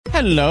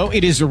Hello,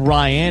 it is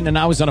Ryan, and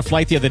I was on a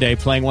flight the other day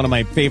playing one of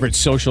my favorite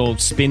social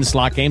spin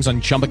slot games on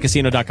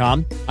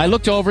ChumbaCasino.com. I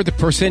looked over at the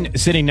person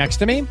sitting next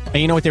to me, and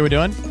you know what they were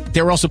doing?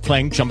 They were also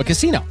playing Chumba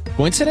Casino.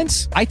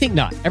 Coincidence? I think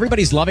not.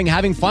 Everybody's loving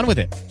having fun with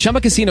it.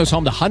 Chumba Casino is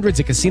home to hundreds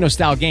of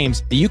casino-style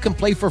games that you can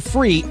play for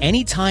free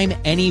anytime,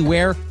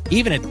 anywhere,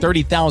 even at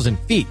 30,000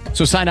 feet.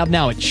 So sign up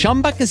now at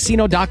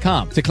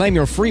ChumbaCasino.com to claim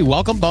your free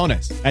welcome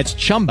bonus. That's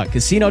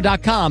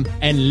ChumbaCasino.com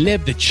and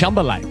live the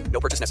Chumba life.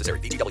 No purchase necessary.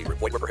 VGW.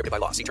 Void where prohibited by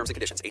law. See terms and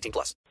conditions. 18+.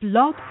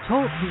 Blog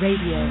Talk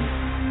Radio.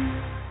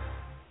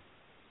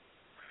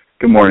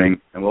 Good morning,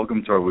 and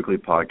welcome to our weekly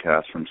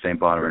podcast from St.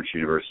 Bonaventure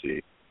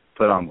University,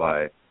 put on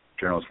by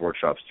Journalist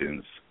Workshop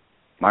students.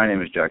 My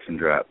name is Jackson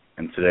Drapp,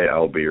 and today I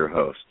will be your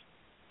host.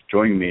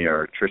 Joining me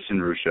are Trystan,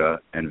 Rushia,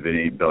 and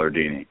Vinnie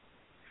Bellardini.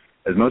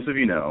 As most of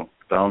you know,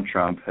 Donald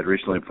Trump had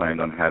recently planned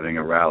on having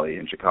a rally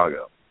in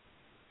Chicago,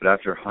 but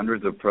after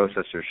hundreds of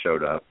protesters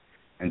showed up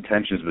and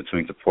tensions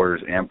between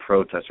supporters and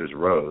protesters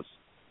rose,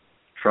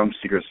 Trump's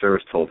Secret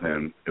Service told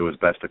him it was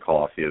best to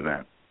call off the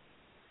event.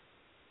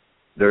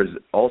 There's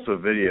also a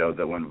video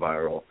that went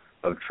viral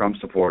of Trump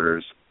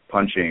supporters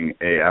punching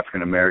an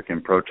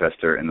African-American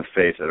protester in the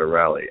face at a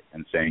rally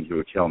and saying he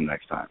would kill him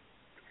next time.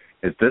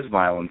 It's this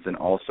violence and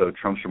also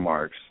Trump's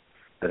remarks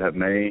that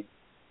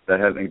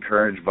have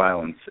encouraged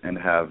violence and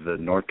have the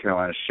North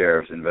Carolina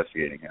sheriffs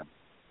investigating him.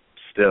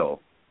 Still,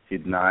 he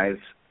denies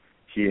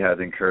he has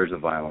encouraged the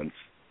violence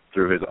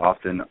through his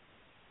often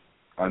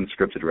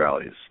unscripted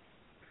rallies.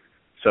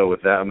 So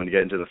with that, I'm going to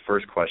get into the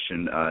first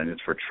question, and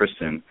it's for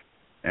Trystan.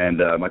 And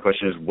my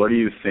question is, what do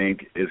you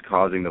think is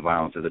causing the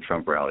violence at the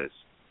Trump rallies?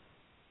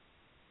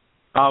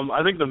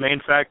 I think the main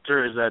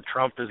factor is that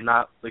Trump is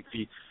not like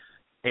the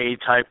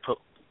A-type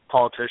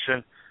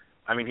politician.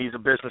 I mean, he's a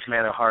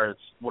businessman at heart. It's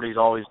what he's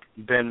always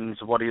been.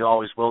 It's what he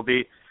always will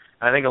be.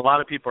 And I think a lot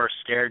of people are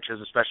scared,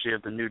 because especially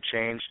of the new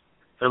change,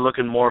 they're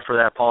looking more for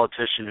that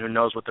politician who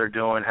knows what they're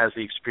doing, has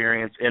the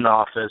experience in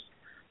office,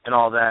 and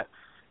all that.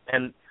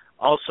 And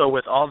also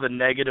with all the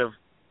negative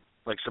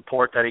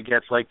support that he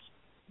gets, like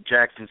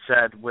Jackson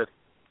said, with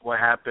what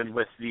happened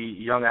with the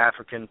young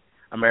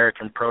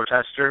African-American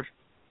protester,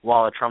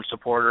 while a Trump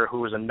supporter who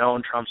was a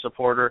known Trump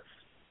supporter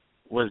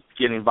was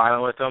getting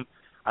violent with him.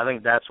 I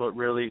think that's what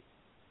really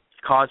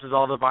causes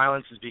all the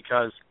violence, is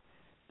because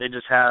he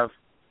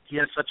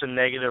has such a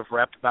negative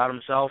rep about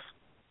himself,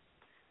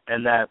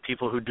 and that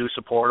people who do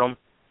support him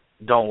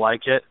don't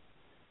like it.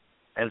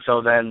 And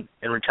so then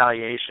in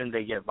retaliation,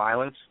 they get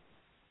violence.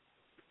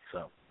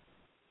 So.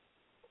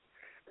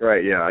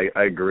 Right, yeah,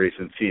 I agree.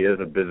 Since he is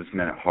a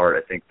businessman at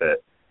heart, I think that,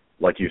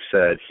 like you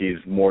said, he's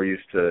more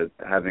used to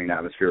having an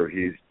atmosphere where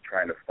he's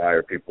trying to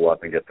fire people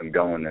up and get them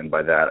going, and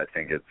by that I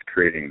think it's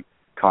creating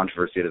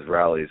controversy at his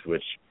rallies,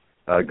 which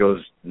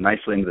goes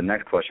nicely into the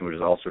next question, which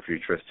is also for you,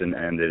 Trystan,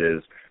 and it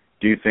is,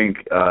 do you think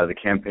the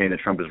campaign that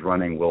Trump is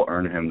running will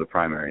earn him the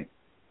primary?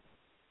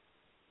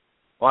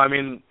 Well, I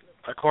mean,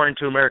 according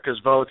to America's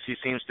Votes, he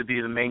seems to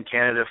be the main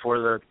candidate for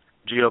the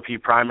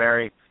GOP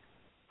primary.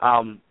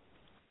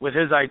 With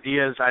his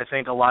ideas, I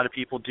think a lot of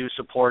people do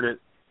support it,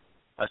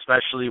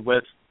 especially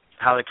with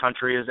how the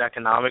country is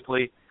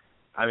economically.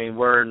 I mean,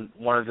 we're in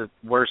one of the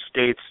worst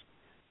states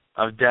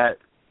of debt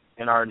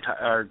in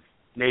our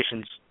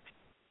nation's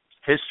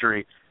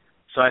history.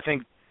 So I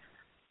think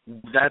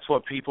that's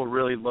what people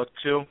really look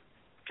to,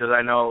 because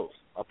I know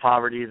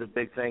poverty is a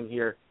big thing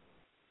here.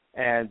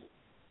 And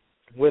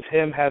with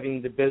him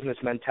having the business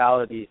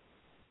mentality,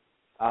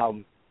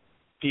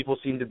 people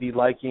seem to be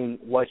liking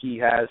what he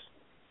has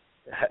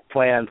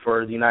planned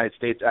for the United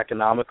States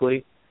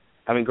economically.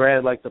 I mean,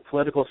 granted, the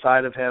political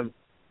side of him,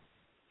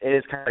 it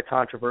is kind of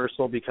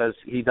controversial because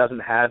he doesn't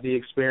have the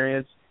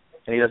experience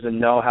and he doesn't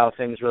know how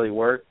things really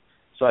work.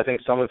 So I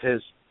think some of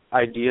his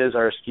ideas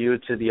are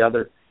skewed to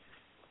the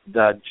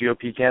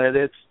GOP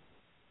candidates.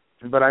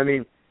 But I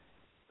mean,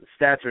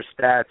 stats are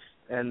stats,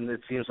 and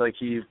it seems like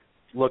he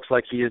looks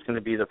like he is going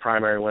to be the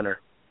primary winner.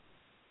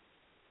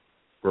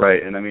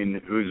 Right, and I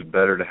mean, who's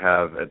better to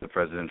have at the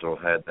presidential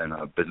head than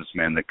a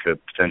businessman that could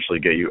potentially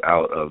get you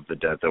out of the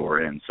debt that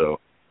we're in? So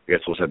I guess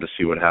we'll just have to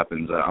see what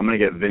happens. I'm going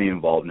to get Vinnie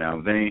involved now.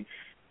 Vinnie,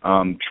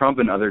 Trump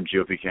and other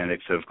GOP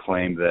candidates have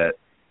claimed that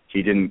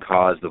he didn't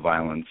cause the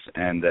violence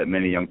and that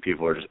many young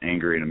people are just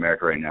angry in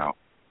America right now.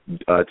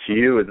 To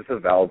you, is this a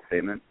valid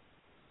statement?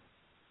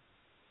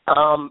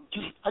 I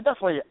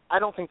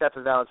don't think that's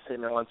a valid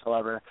statement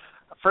whatsoever.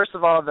 First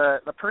of all,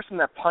 the person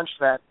that punched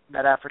that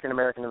African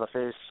American in the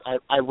face,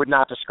 I would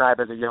not describe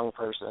as a young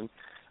person.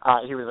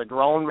 He was a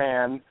grown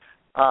man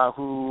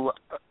who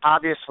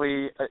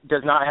obviously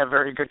does not have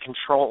very good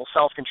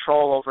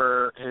self-control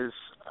over his,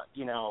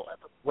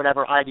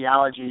 whatever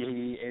ideology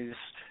he is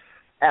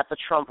at the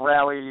Trump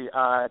rally,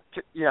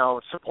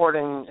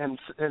 supporting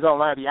his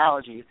own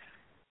ideology.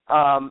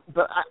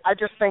 But I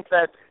just think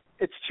that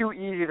it's too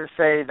easy to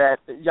say that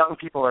young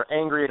people are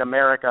angry at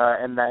America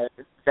and that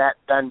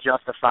then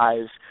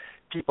justifies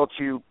people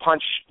to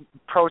punch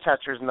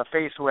protesters in the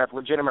face who have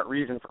legitimate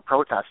reason for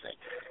protesting.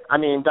 I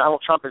mean,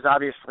 Donald Trump is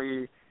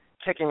obviously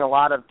kicking a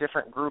lot of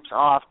different groups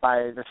off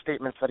by the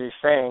statements that he's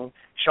saying,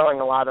 showing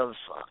a lot of,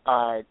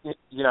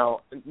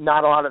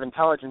 not a lot of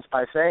intelligence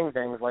by saying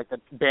things like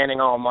banning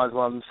all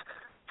Muslims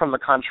from the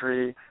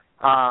country,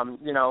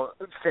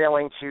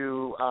 failing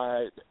to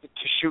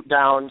shoot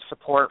down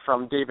support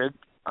from David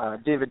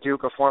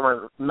Duke, a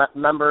former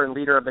member and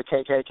leader of the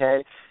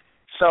KKK.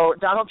 So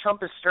Donald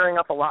Trump is stirring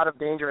up a lot of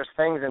dangerous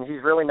things, and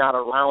he's really not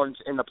around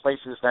in the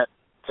places that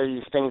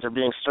these things are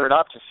being stirred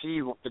up to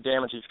see the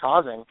damage he's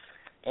causing.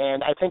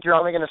 And I think you're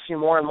only going to see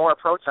more and more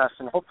protests,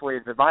 and hopefully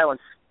the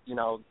violence,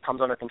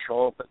 comes under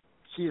control. But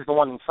he's the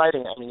one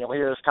inciting it. I mean, you'll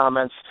hear his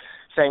comments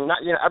saying,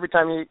 every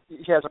time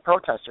he has a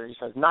protester, he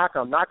says, knock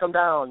him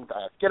down,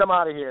 get him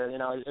out of here.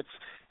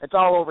 It's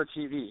all over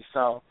TV.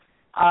 So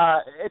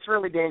it's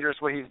really dangerous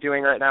what he's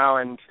doing right now,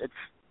 and it's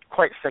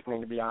quite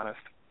sickening, to be honest.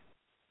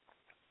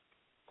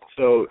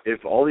 So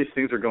if all these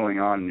things are going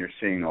on and you're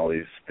seeing all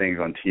these things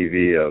on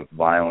TV of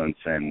violence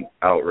and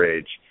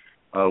outrage,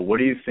 what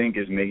do you think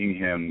is making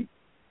him,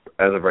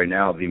 as of right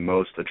now, the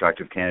most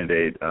attractive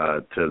candidate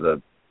to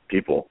the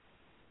people?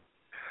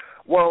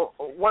 Well,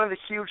 one of the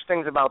huge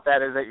things about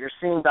that is that you're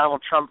seeing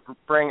Donald Trump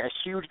bring a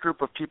huge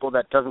group of people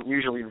that doesn't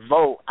usually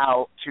vote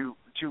out to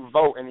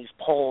vote in these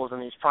polls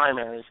and these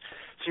primaries.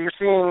 So you're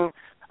seeing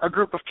a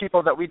group of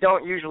people that we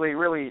don't usually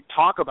really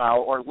talk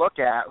about or look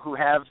at who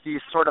have these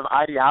sort of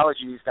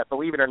ideologies that,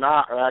 believe it or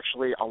not, are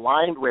actually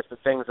aligned with the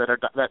things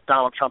that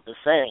Donald Trump is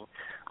saying.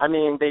 I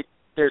mean,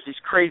 there's these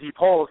crazy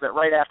polls that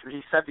right after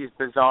he said these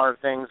bizarre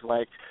things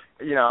like,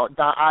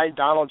 I,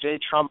 Donald J.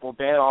 Trump, will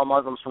ban all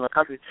Muslims from the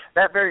country,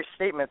 that very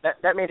statement,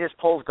 that made his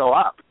polls go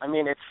up. I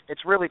mean,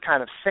 it's really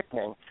kind of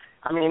sickening.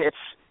 I mean, it's,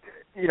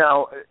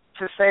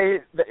 to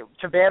say that,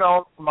 to ban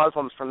all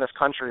Muslims from this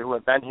country who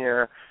have been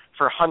here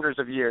for hundreds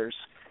of years,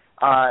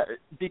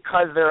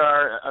 because there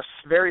are a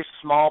very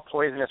small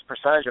poisonous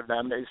percentage of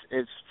them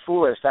is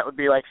foolish. That would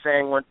be like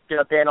saying we're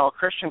going to ban all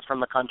Christians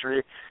from the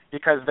country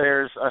because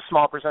there's a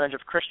small percentage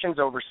of Christians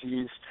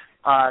overseas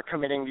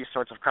committing these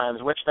sorts of crimes,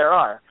 which there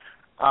are.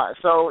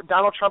 So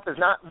Donald Trump is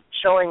not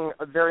showing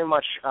very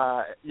much,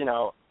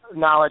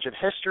 knowledge of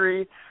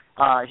history.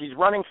 He's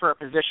running for a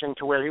position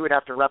to where he would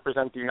have to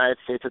represent the United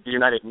States at the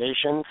United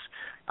Nations.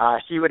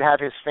 He would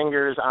have his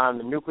fingers on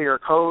the nuclear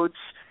codes.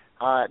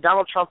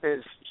 Donald Trump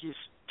he's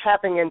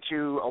tapping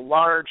into a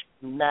large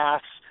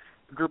mass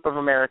group of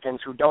Americans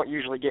who don't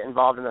usually get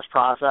involved in this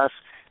process,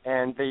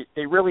 and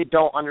they really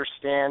don't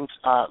understand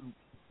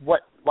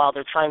while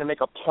they're trying to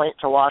make a point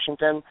to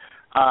Washington,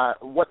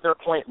 what their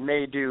point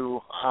may do.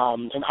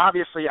 And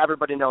obviously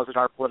everybody knows that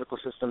our political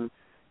system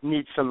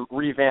needs some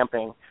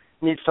revamping,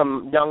 needs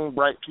some young,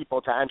 bright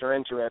people to enter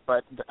into it.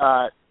 But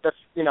the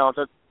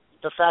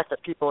fact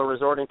that people are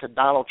resorting to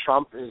Donald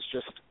Trump is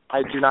just,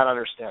 I do not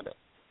understand it.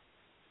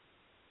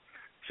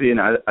 See, and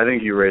I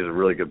think you raise a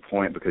really good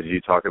point because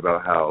you talk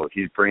about how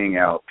he's bringing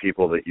out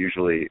people that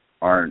usually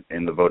aren't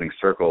in the voting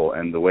circle,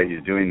 and the way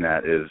he's doing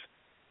that is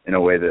in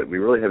a way that we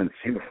really haven't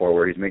seen before,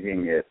 where he's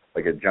making it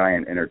like a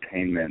giant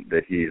entertainment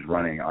that he's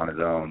running on his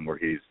own, where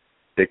he's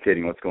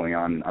dictating what's going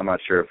on. I'm not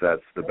sure if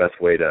that's the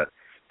best way to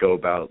go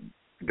about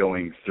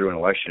going through an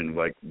election.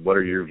 Like, what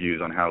are your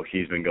views on how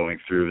he's been going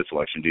through this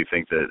election? Do you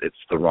think that it's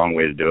the wrong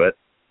way to do it?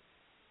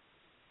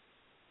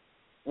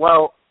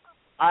 Well,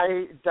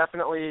 I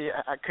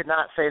could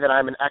not say that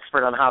I'm an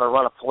expert on how to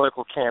run a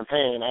political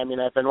campaign. I mean,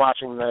 I've been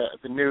watching the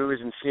news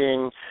and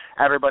seeing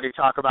everybody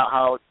talk about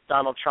how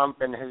Donald Trump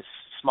and his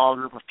small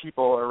group of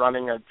people are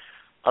running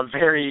a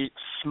very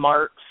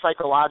smart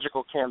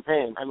psychological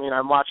campaign. I mean,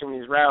 I'm watching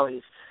these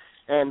rallies,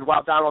 and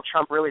while Donald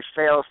Trump really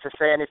fails to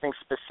say anything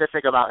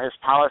specific about his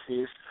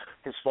policies,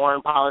 his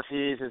foreign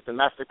policies, his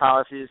domestic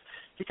policies,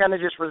 he kind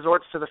of just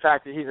resorts to the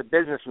fact that he's a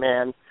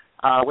businessman,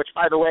 which,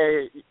 by the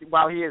way,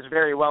 while he is a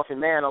very wealthy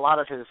man, a lot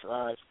of his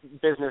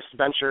business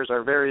ventures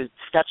are very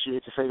sketchy,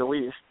 to say the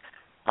least.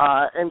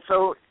 And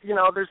so,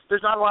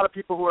 there's not a lot of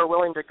people who are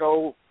willing to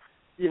go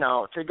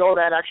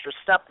that extra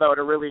step, though,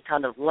 to really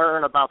kind of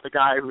learn about the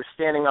guy who's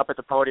standing up at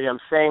the podium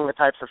saying the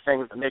types of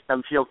things that make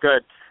them feel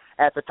good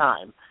at the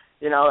time.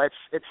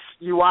 It's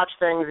you watch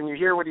things and you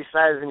hear what he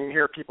says and you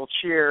hear people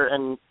cheer,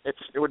 and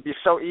it would be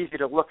so easy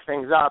to look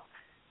things up.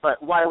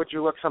 But why would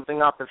you look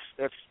something up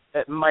if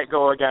it might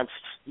go against,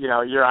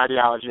 your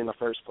ideology in the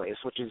first place,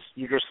 which is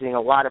you're just seeing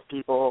a lot of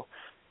people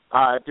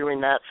doing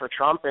that for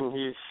Trump, and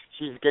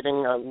he's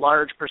getting a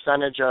large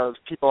percentage of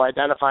people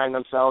identifying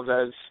themselves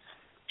as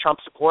Trump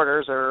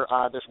supporters or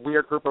this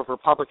weird group of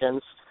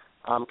Republicans,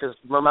 because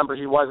remember,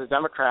 he was a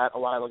Democrat a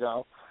while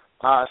ago.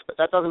 But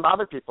that doesn't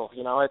bother people.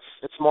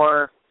 It's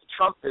more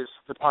Trump is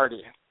the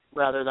party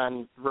rather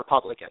than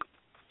Republican.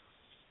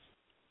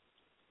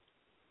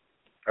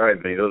 All right,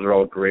 Vinnie, those are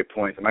all great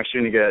points. I'm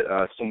actually going to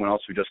get someone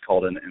else who just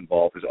called in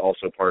involved, who's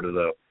also part of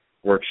the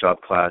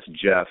workshop class,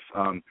 Jeff.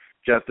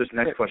 Jeff, this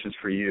next question is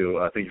for you.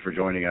 Thank you for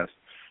joining us.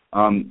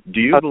 Do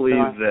you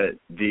believe that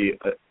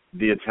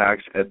the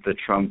attacks at the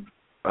Trump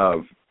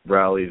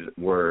rallies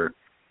were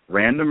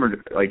random, or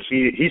like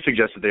he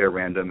suggested they are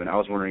random, and I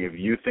was wondering if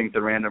you think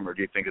they're random, or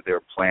do you think that they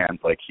were planned,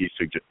 like he's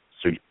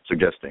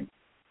suggesting?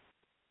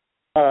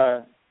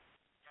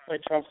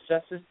 Like Trump's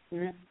justice,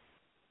 you mean?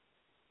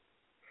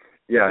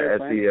 Yeah, at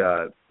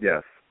the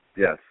yes.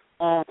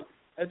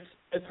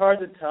 It's hard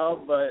to tell,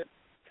 but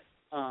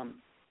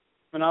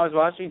when I was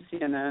watching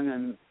CNN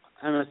and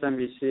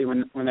MSNBC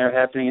when they were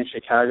happening in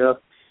Chicago,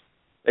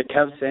 they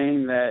kept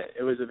saying that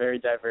it was a very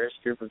diverse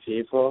group of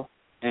people,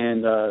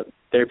 and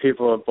they're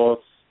people of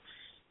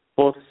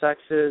both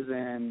sexes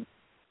and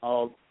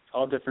all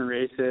different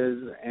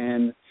races,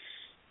 and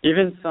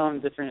even some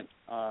different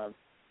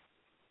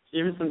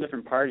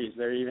parties.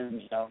 There are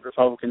even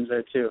Republicans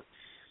there too.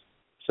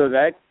 So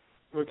that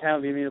would kind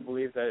of lead me to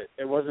believe that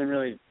it wasn't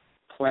really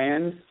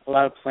planned. A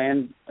lot of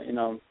planned,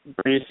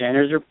 Bernie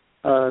Sanders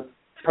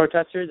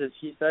protesters, as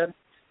he said,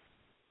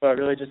 but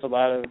really just a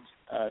lot of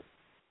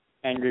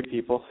angry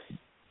people.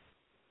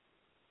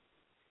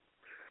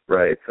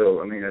 Right.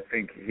 So, I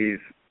think he's,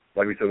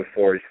 like we said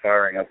before, he's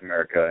firing up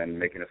America and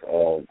making us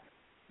all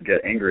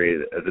get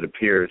angry as it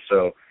appears.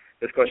 So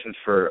this question's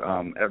for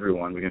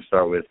everyone. We can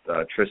start with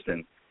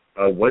Trystan.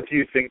 What do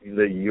you think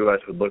the U.S.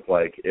 would look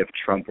like if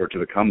Trump were to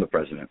become the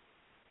president?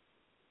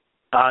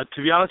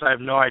 To be honest, I have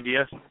no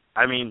idea.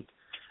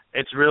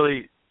 It's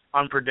really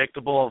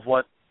unpredictable of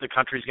what the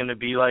country's going to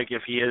be like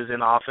if he is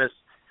in office.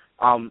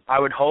 I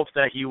would hope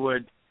that he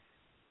would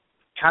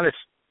kind of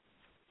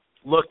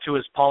look to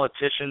his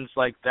politicians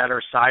that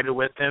are sided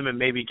with him and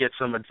maybe get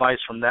some advice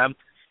from them.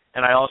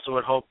 And I also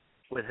would hope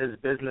with his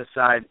business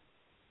side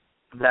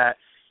that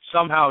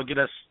somehow get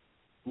us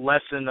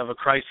lesson of a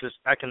crisis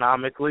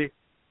economically.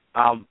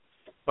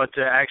 But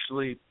to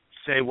actually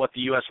say what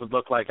the U.S. would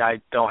look like,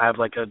 I don't have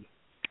a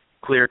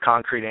clear,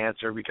 concrete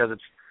answer because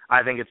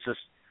I think it's just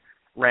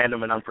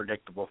random and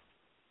unpredictable.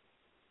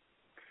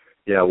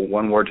 Yeah,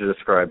 one word to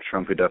describe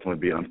Trump would definitely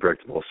be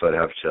unpredictable, so I'd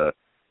have to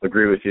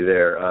agree with you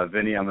there.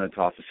 Vinnie, I'm going to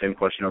toss the same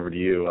question over to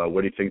you.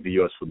 What do you think the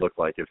U.S. would look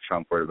like if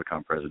Trump were to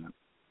become president?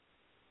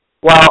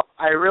 Well,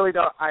 I really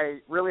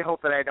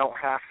hope that I don't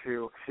have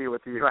to see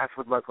what the U.S.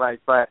 would look like.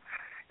 But,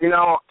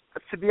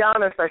 to be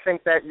honest, I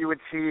think that you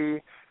would see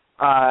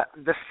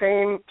the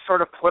same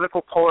sort of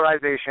political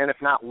polarization, if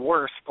not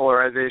worse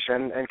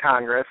polarization in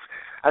Congress.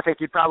 I think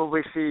you'd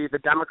probably see the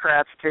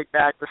Democrats take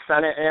back the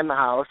Senate and the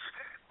House,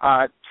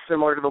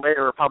 similar to the way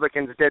the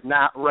Republicans did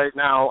not right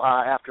now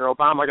after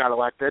Obama got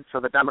elected. So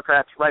the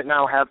Democrats right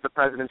now have the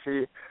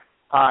presidency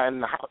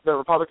and the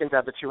Republicans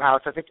have the two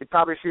House. I think you'd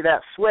probably see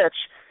that switch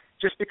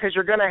just because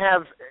you're going to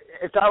have,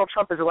 if Donald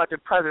Trump is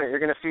elected president, you're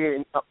going to see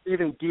an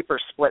even deeper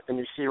split than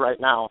you see right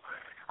now.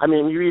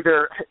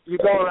 You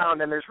go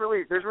around and there's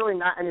really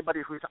not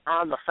anybody who's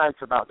on the fence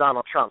about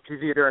Donald Trump.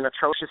 He's either an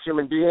atrocious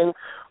human being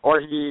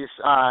or he's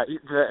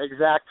the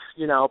exact,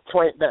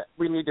 point that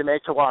we need to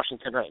make to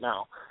Washington right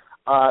now.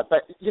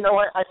 But you know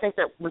what? I think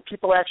that when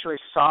people actually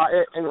saw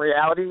it in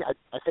reality,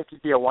 I think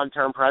he'd be a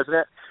one-term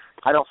president.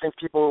 I don't think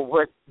people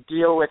would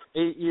deal with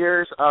 8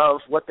 years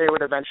of what they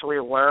would eventually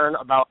learn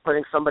about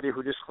putting somebody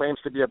who just claims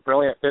to be a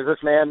brilliant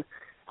businessman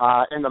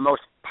in the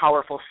most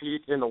powerful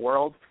seat in the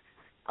world.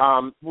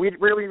 We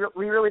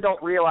really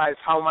don't realize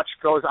how much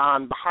goes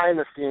on behind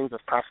the scenes of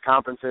press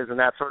conferences and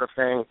that sort of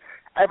thing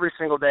every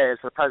single day as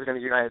the President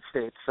of the United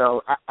States.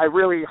 So I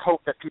really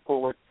hope that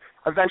people would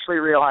eventually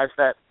realize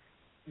that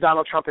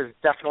Donald Trump is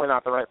definitely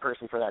not the right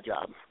person for that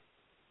job.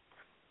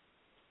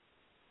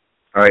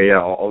 All right,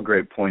 yeah, all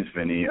great points,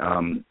 Vinnie.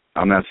 I'm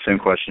going to ask the same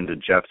question to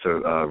Jeff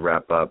to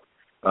wrap up.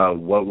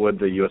 What would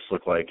the U.S.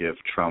 look like if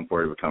Trump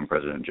were to become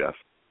president, Jeff?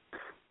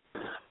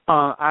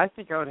 I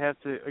think I would have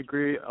to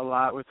agree a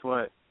lot with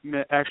what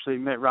Mitt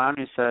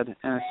Romney said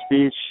in a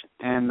speech,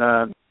 and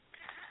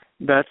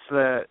that's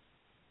that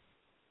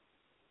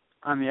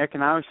on the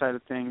economic side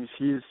of things,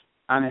 he's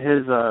on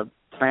his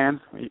plan,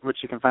 which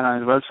you can find on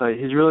his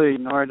website, he's really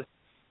ignored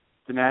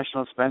the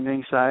national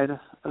spending side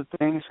of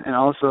things, and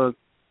also,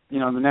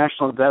 the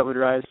national debt would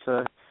rise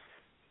to,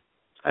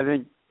 I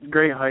think,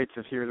 great heights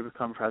if he were to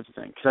become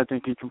president, because I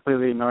think he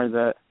completely ignored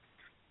that.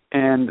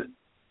 And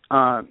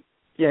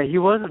yeah, he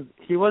was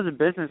a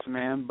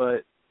businessman,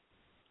 but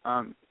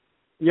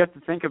you have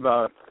to think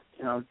about,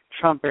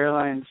 Trump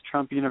Airlines,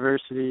 Trump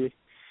University,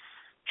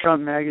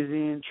 Trump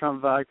Magazine,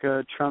 Trump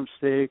Vodka, Trump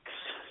Steaks,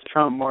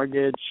 Trump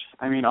Mortgage.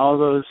 All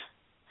those.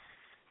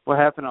 What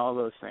happened to all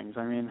those things?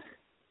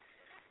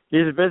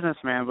 He's a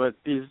businessman, but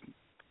he's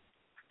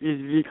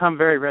become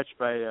very rich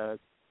by,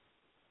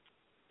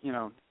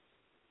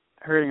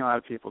 hurting a lot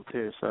of people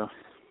too. So.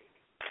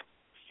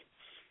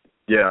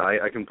 Yeah,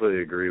 I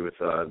completely agree with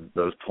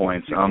those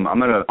points. I'm going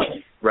to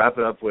wrap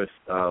it up with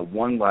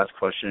one last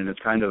question, and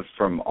it's kind of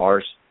from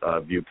our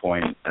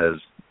viewpoint as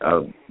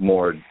a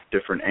more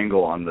different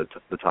angle on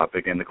the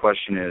topic. And the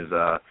question is,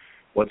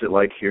 what's it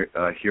like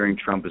hearing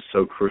Trump is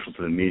so crucial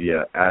to the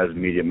media as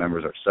media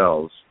members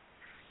ourselves?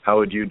 How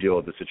would you deal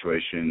with the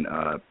situation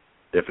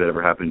if it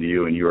ever happened to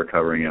you and you were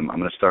covering him? I'm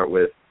going to start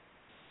with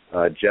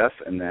Jeff,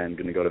 and then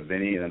going to go to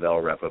Vinnie, and then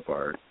that'll wrap up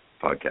our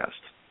podcast.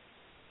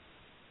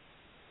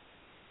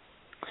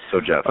 So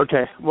Jeff.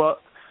 Okay. Well,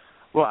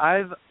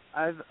 I've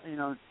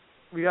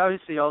we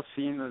obviously all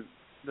seen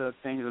the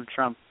things of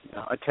Trump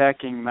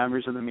attacking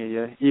members of the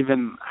media,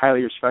 even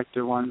highly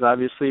respected ones.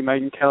 Obviously,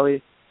 Megyn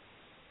Kelly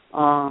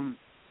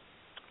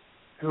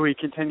who he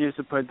continues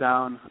to put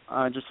down.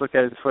 Just look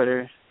at his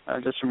Twitter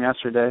just from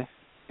yesterday.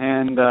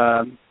 And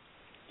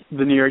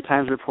the New York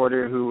Times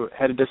reporter who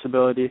had a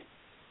disability,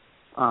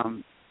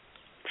 Trump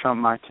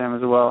mocked him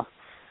as well.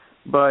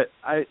 But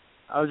I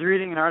was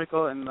reading an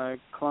article in the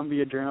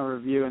Columbia Journal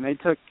Review, and they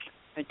took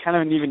kind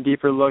of an even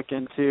deeper look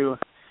into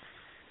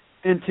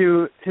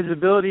his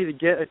ability to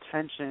get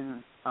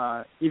attention,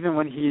 even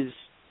when he's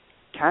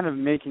kind of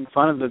making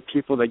fun of the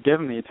people that give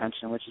him the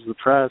attention, which is the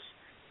press.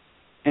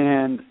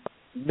 And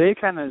they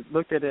kind of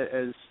looked at it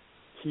as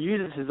he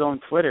uses his own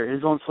Twitter,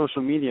 his own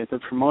social media to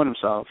promote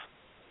himself.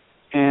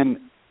 And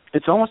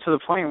it's almost to the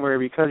point where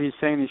because he's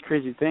saying these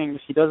crazy things,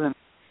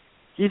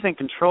 he's in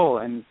control.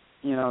 And,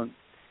 you know,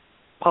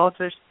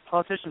 politicians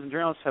and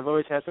journalists have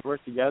always had to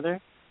work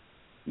together,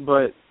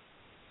 but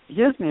he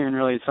doesn't even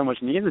really so much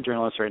need the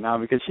journalists right now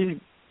because he's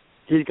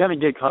going to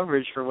get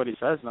coverage for what he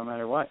says no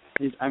matter what.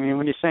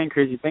 When he's saying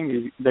crazy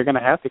things, they're going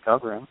to have to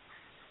cover him.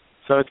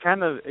 So it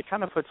kind of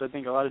puts, I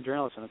think, a lot of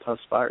journalists in a tough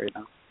spot right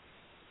now.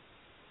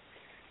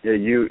 Yeah,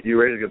 you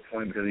raise a good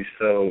point because he's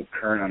so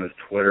current on his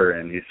Twitter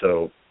and he's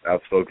so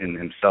outspoken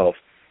himself.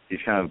 He's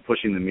kind of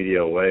pushing the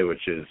media away,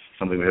 which is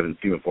something we haven't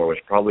seen before,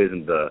 which probably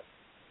isn't the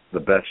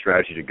best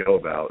strategy to go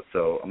about.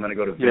 So I'm going to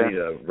go to Vinnie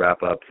to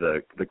wrap up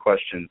the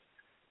question.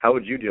 How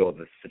would you deal with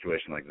a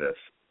situation like this?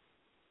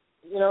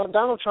 You know,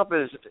 Donald Trump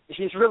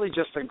he's really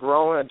just a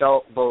grown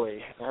adult bully.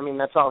 I mean,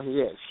 that's all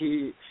he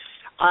is.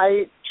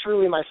 I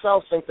truly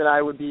myself think that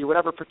I would be,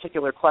 whatever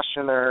particular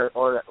question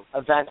or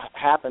event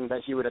happened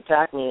that he would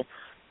attack me,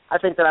 I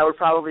think that I would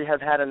probably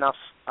have had enough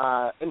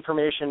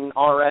information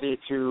already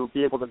to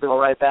be able to go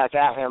right back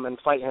at him and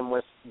fight him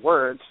with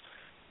words.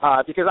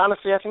 Because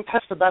honestly, I think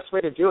that's the best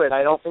way to do it.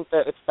 I don't think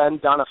that it's been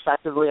done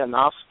effectively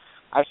enough.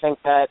 I think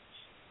that,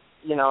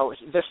 you know,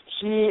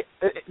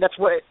 that's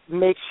what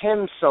makes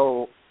him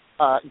so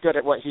good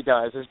at what he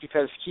does, is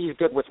because he's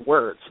good with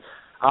words.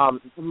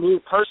 Me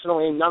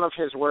personally, none of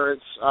his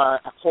words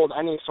hold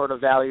any sort of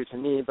value to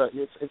me, but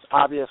it's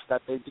obvious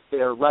that they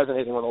are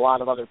resonating with a lot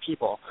of other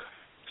people.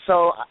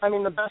 So, I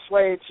mean, the best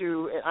way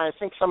I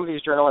think some of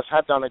these journalists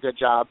have done a good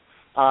job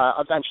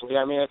eventually.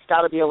 I mean, it's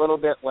got to be a little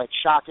bit, like,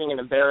 shocking and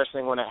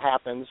embarrassing when it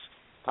happens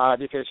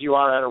because you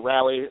are at a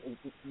rally.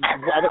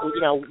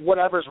 You know,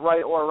 whatever's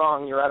right or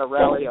wrong, you're at a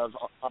rally of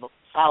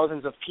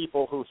thousands of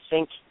people who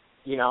think,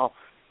 you know,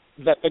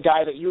 that the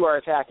guy that you are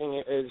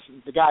attacking is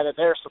the guy that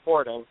they're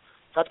supporting.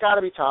 That's got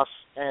to be tough.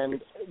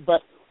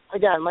 But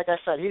again, like I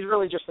said, he's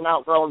really just an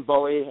outgrown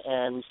bully,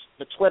 and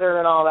the Twitter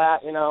and all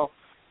that, you know,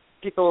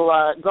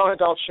 grown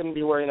adults shouldn't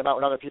be worrying about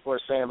what other people are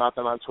saying about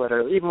them on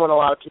Twitter. Even when a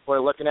lot of people are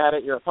looking at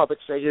it, you're a public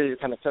figure, you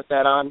kind of took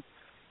that on.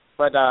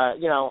 But,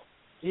 you know,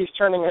 he's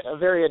turning a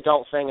very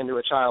adult thing into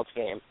a child's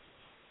game.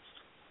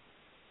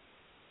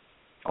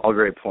 All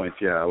great points,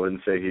 yeah. I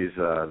wouldn't say he's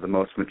the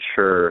most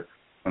mature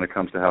when it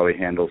comes to how he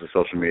handles the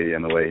social media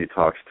and the way he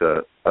talks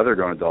to other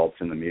grown adults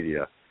in the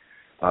media.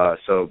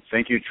 So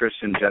thank you,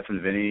 Trystan, Jeff,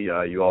 and Vinnie.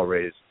 You all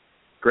raised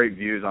great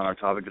views on our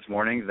topic this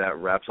morning. That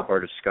wraps up our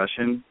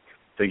discussion.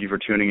 Thank you for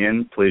tuning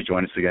in. Please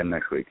join us again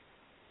next week.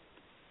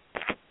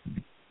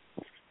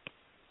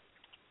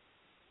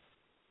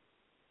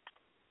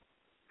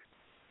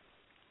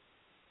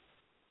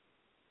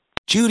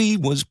 Judy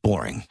was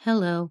boring.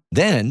 Hello.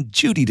 Then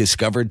Judy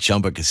discovered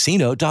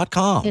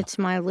ChumbaCasino.com. It's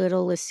my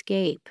little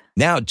escape.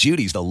 Now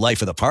Judy's the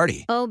life of the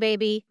party. Oh,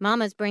 baby,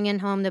 mama's bringing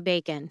home the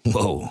bacon.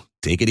 Whoa,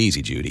 take it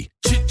easy, Judy.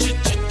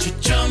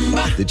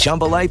 The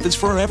Chumba life is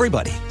for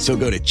everybody. So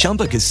go to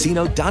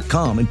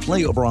ChumbaCasino.com and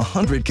play over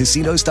 100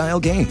 casino-style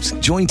games.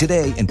 Join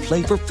today and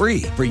play for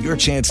free for your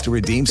chance to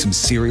redeem some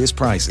serious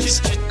prizes.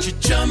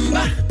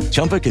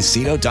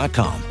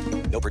 ChumbaCasino.com.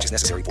 No purchase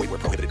necessary. Void where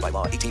prohibited by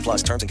law.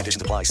 18+ terms and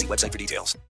conditions apply. See website for details.